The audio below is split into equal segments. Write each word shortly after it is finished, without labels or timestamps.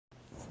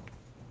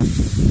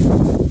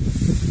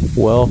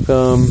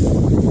Welcome,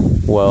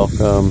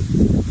 welcome,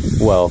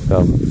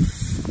 welcome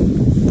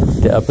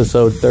to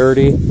episode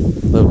 30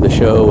 of the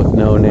show with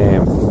no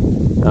name.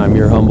 I'm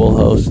your humble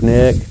host,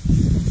 Nick,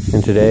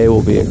 and today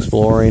we'll be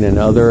exploring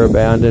another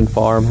abandoned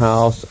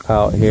farmhouse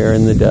out here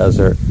in the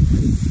desert.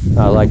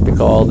 I like to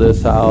call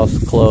this house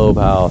Klobe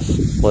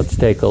House. Let's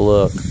take a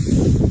look.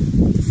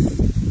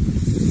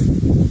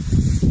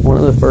 One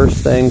of the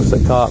first things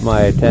that caught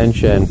my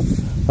attention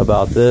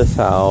about this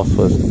house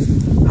was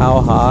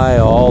how high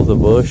all the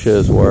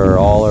bushes were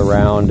all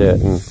around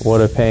it, and what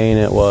a pain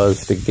it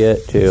was to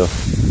get to.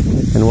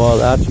 And well,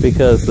 that's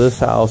because this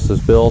house is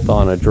built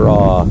on a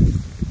draw,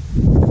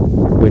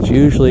 which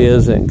usually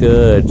isn't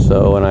good.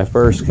 So when I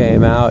first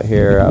came out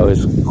here, I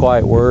was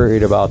quite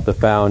worried about the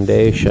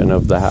foundation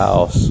of the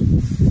house.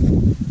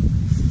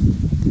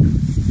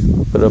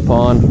 But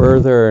upon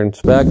further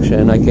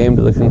inspection, I came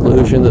to the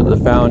conclusion that the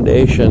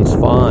foundation's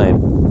fine,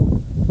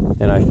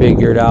 and I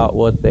figured out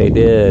what they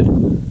did.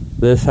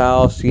 This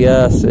house,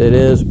 yes, it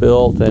is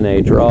built in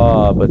a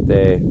draw, but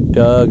they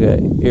dug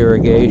an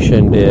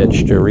irrigation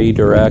ditch to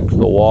redirect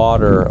the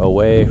water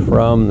away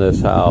from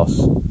this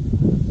house,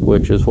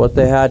 which is what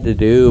they had to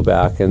do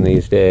back in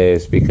these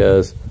days,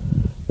 because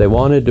they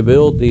wanted to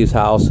build these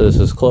houses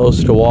as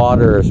close to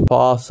water as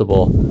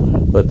possible,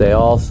 but they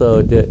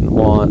also didn't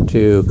want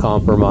to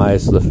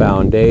compromise the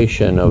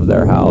foundation of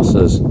their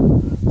houses.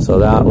 So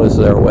that was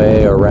their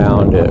way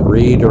around it,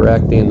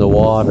 redirecting the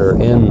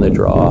water in the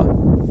draw.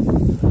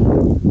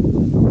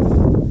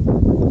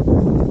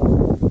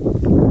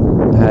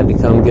 I had to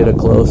come get a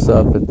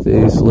close-up at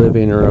these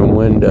living room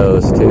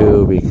windows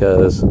too,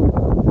 because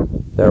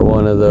they're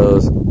one of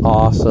those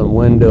awesome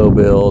window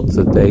builds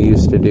that they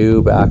used to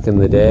do back in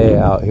the day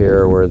out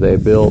here, where they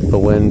built the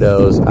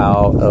windows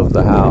out of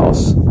the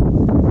house,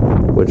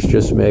 which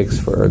just makes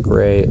for a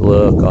great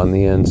look on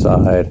the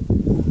inside.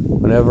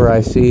 Whenever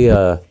I see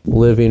a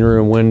living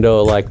room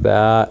window like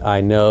that,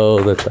 I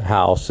know that the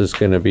house is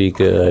going to be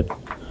good.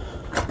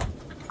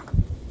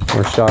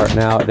 We're starting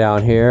out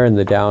down here in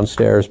the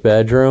downstairs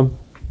bedroom,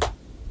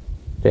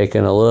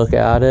 taking a look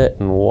at it,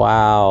 and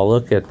wow,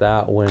 look at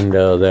that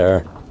window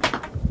there.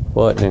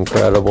 What an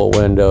incredible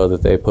window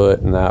that they put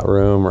in that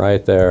room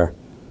right there.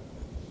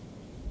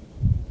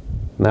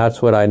 And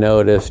that's what I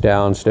noticed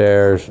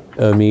downstairs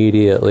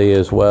immediately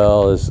as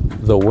well, is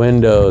the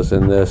windows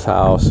in this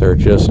house are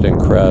just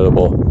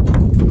incredible.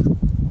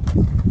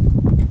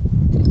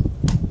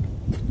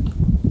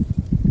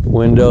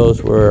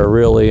 Windows were a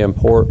really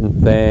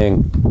important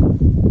thing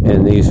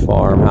in these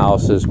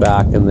farmhouses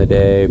back in the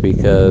day,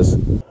 because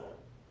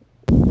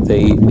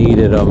they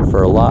needed them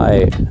for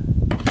light.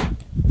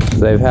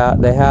 They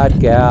had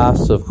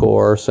gas, of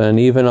course, and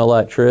even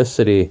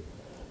electricity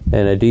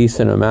in a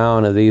decent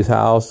amount of these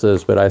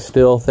houses, but I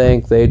still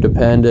think they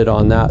depended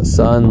on that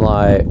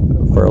sunlight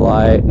for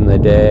light in the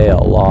day a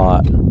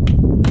lot.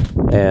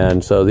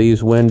 And so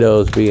these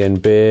windows being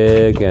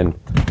big and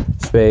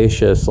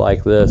spacious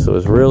like this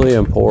was really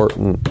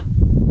important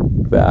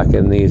back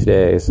in these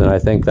days, and I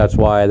think that's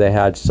why they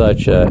had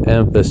such an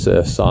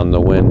emphasis on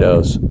the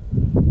windows,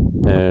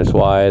 and it's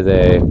why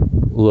they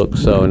look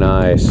so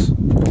nice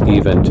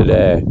even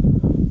today.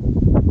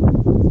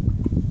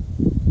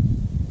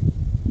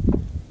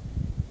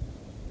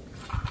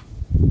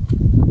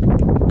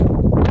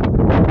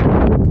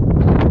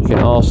 You can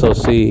also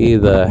see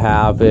the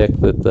havoc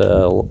that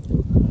the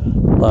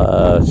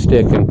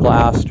stick and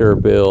plaster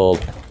build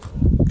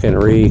can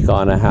wreak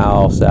on a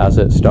house as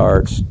it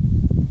starts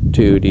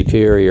to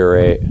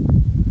deteriorate,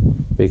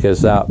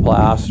 because that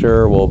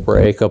plaster will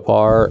break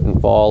apart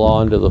and fall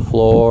onto the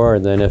floor,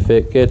 and then if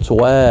it gets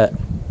wet,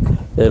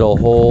 it'll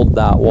hold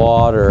that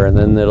water, and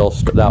then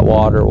that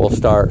water will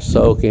start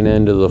soaking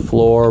into the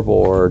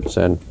floorboards,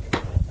 and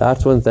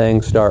that's when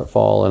things start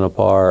falling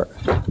apart.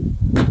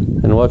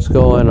 And what's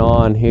going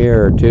on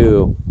here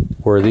too?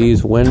 Were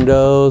these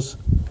windows,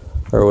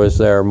 or was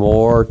there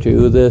more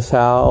to this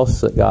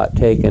house that got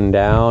taken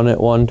down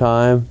at one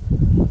time?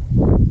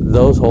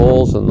 Those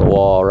holes in the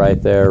wall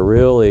right there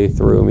really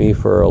threw me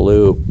for a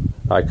loop.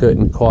 I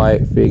couldn't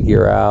quite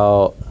figure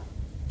out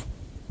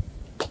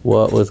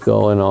what was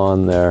going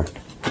on there.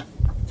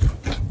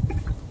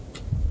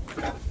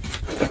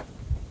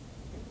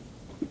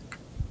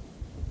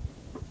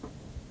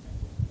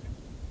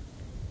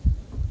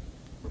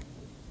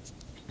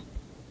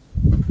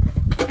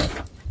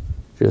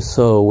 Just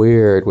so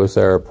weird. Was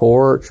there a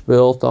porch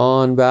built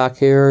on back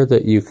here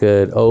that you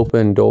could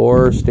open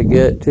doors to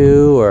get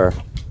to, or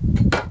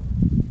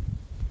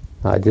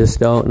I just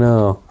don't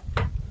know.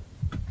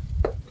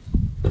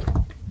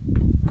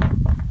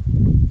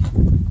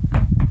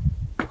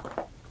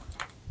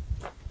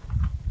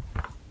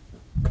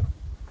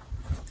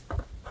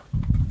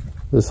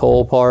 This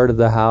whole part of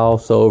the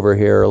house over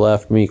here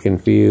left me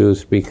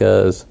confused,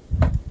 because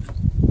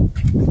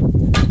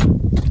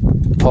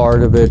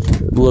part of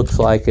it looks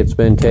like it's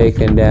been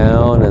taken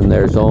down and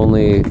there's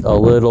only a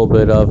little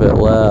bit of it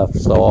left,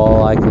 so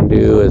all I can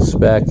do is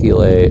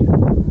speculate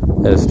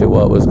as to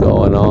what was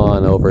going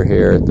on over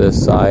here at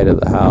this side of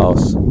the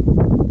house.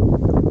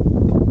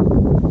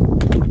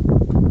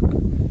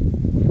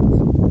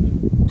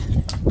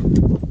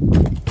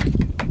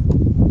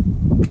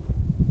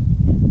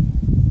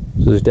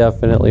 This is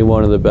definitely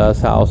one of the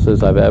best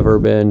houses I've ever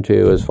been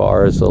to as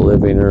far as the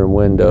living room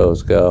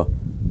windows go.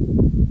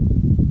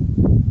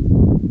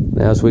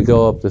 As we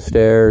go up the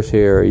stairs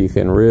here, you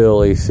can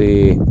really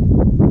see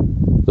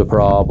the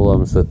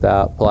problems that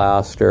that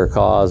plaster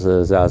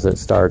causes as it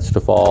starts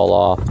to fall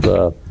off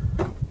the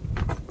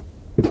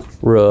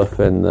roof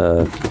and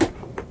the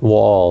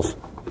walls,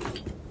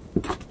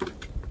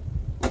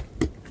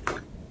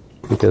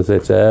 because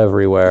it's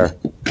everywhere.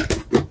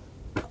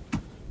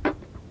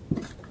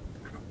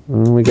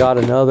 And we got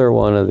another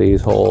one of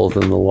these holes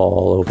in the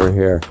wall over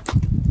here.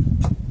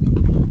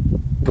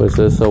 Was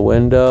this a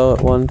window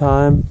at one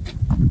time?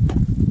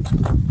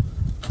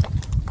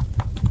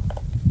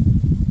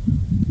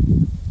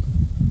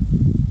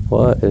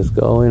 What is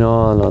going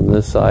on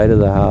this side of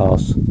the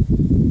house?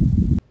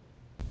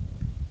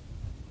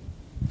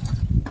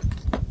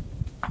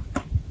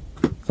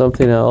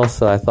 Something else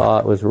that I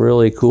thought was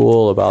really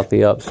cool about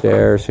the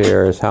upstairs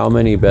here is how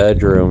many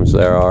bedrooms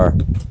there are.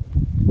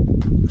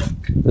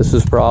 This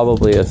is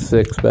probably a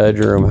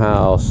 6-bedroom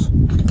house.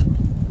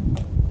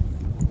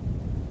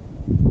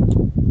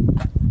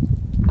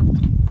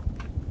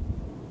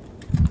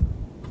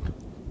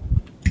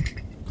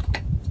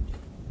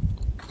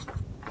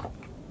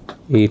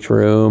 Each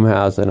room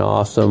has an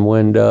awesome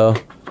window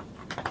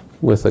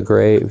with a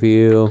great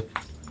view.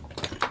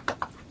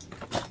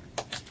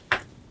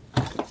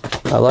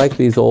 I like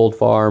these old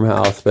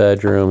farmhouse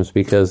bedrooms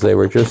because they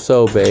were just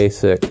so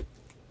basic.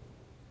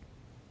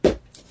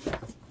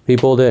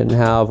 People didn't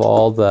have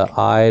all the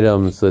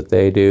items that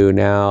they do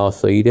now,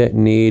 so you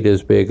didn't need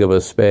as big of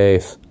a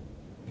space.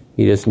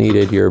 You just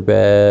needed your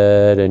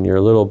bed and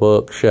your little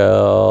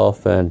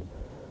bookshelf and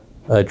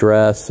a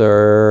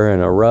dresser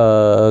and a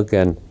rug,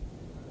 and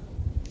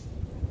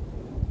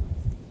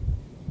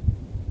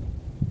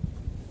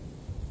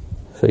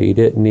so you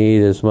didn't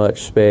need as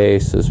much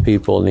space as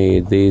people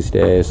need these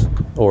days,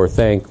 or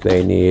think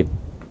they need.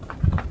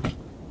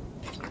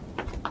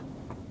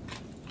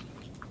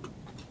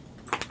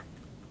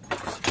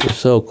 It's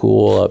so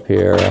cool up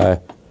here. I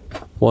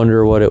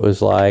wonder what it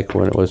was like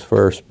when it was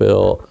first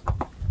built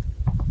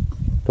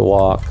to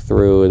walk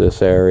through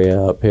this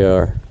area up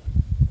here.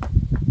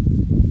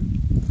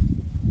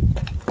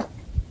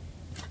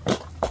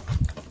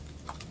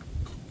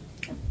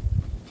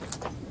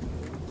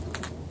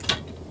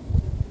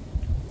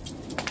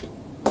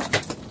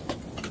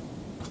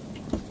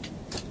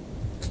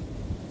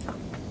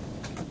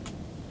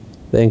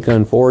 I think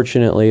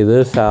unfortunately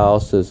this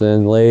house is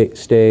in late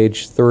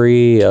stage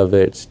 3 of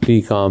its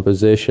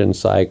decomposition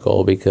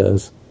cycle,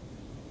 because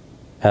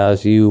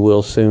as you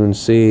will soon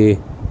see,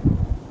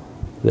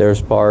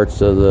 there's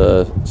parts of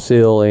the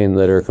ceiling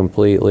that are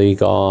completely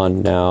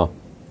gone now.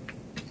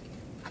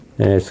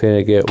 And it's going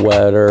to get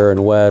wetter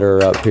and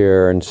wetter up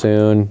here, and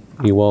soon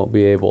you won't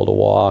be able to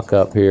walk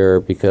up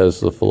here because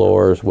the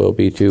floors will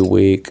be too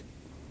weak.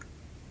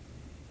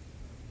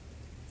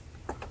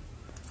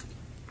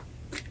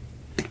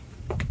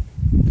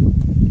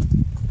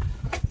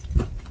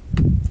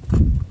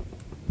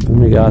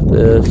 We got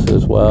this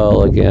as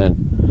well.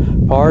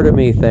 Again, part of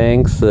me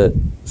thinks that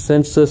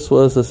since this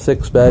was a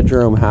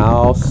 6-bedroom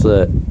house,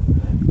 that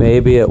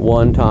maybe at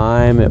one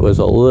time it was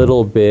a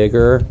little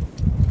bigger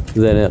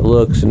than it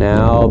looks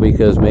now,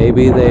 because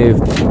maybe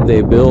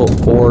they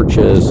built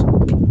porches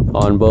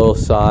on both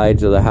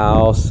sides of the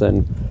house,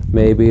 and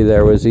maybe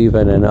there was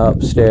even an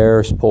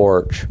upstairs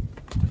porch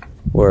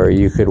where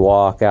you could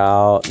walk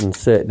out and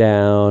sit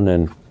down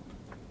and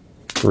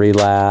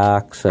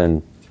relax.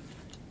 And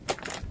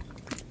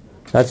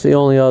that's the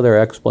only other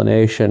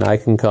explanation I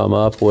can come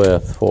up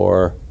with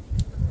for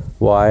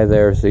why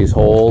there's these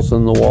holes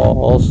in the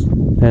walls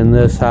in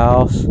this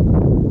house.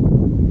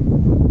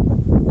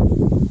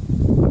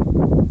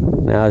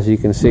 Now, as you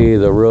can see,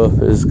 the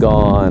roof is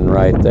gone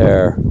right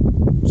there.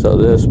 So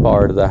this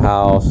part of the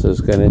house is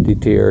going to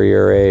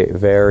deteriorate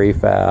very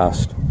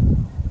fast.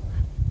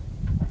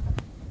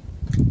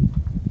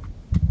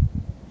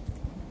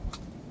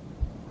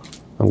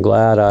 I'm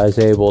glad I was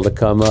able to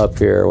come up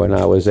here when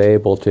I was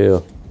able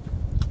to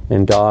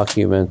and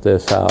document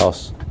this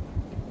house.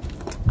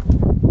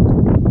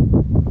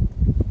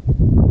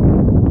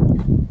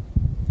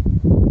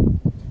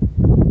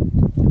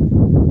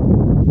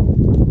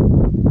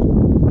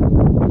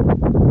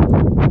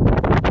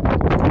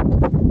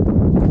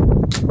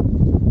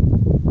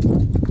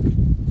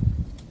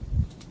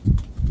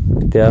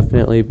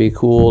 Definitely be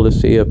cool to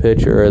see a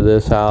picture of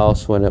this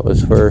house when it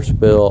was first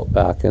built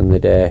back in the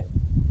day.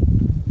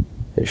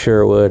 It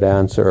sure would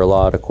answer a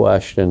lot of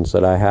questions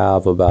that I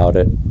have about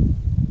it.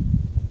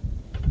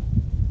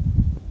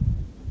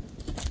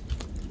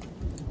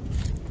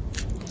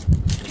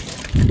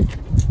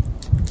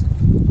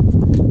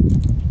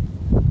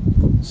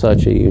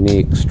 Such a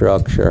unique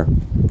structure.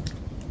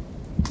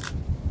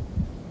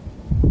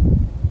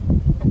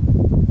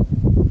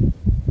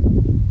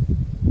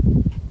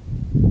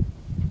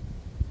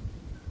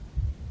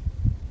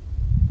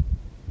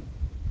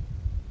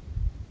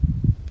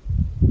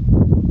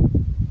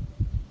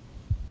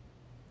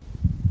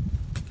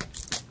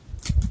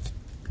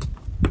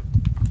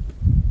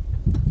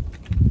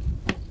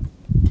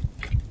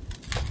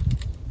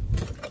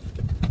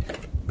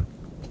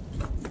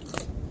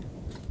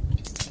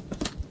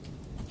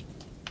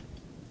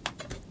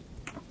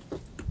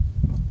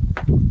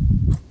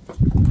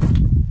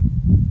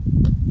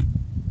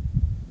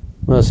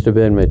 must have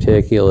been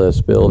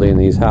meticulous building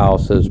these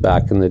houses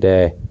back in the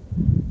day.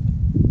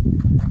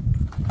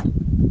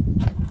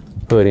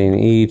 Putting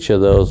each of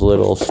those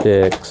little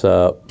sticks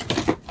up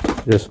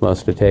just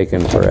must have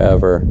taken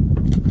forever.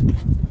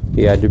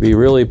 You had to be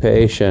really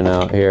patient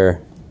out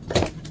here.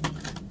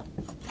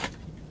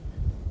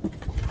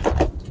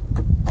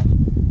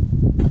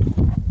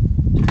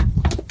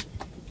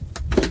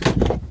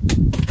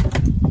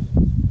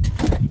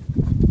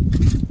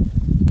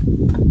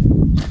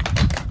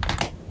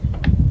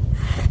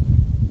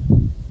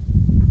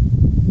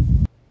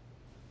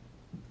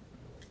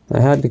 I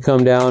had to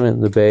come down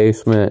in the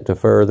basement to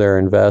further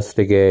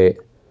investigate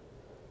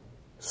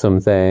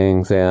some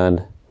things,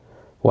 and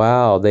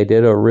wow, they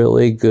did a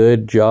really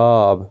good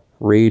job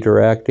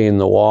redirecting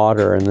the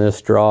water in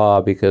this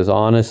draw, because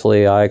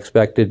honestly I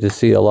expected to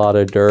see a lot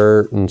of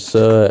dirt and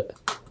soot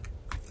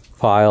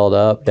piled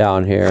up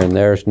down here, and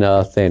there's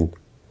nothing.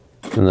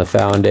 And the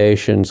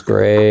foundation's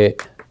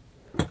great.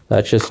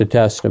 That's just a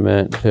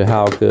testament to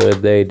how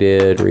good they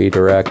did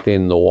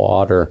redirecting the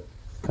water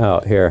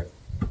out here.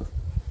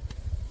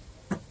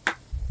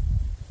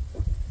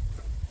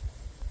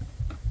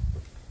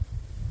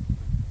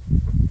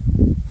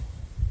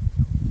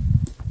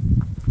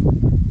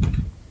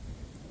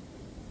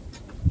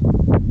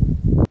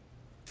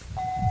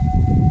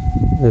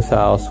 This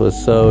house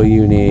was so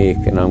unique,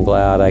 and I'm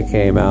glad I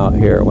came out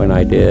here when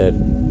I did.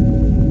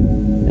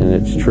 And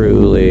it's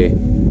truly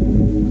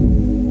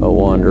a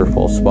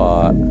wonderful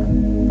spot.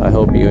 I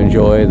hope you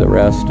enjoy the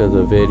rest of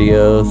the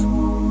videos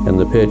and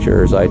the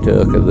pictures I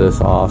took of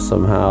this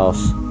awesome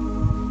house.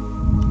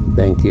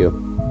 Thank you.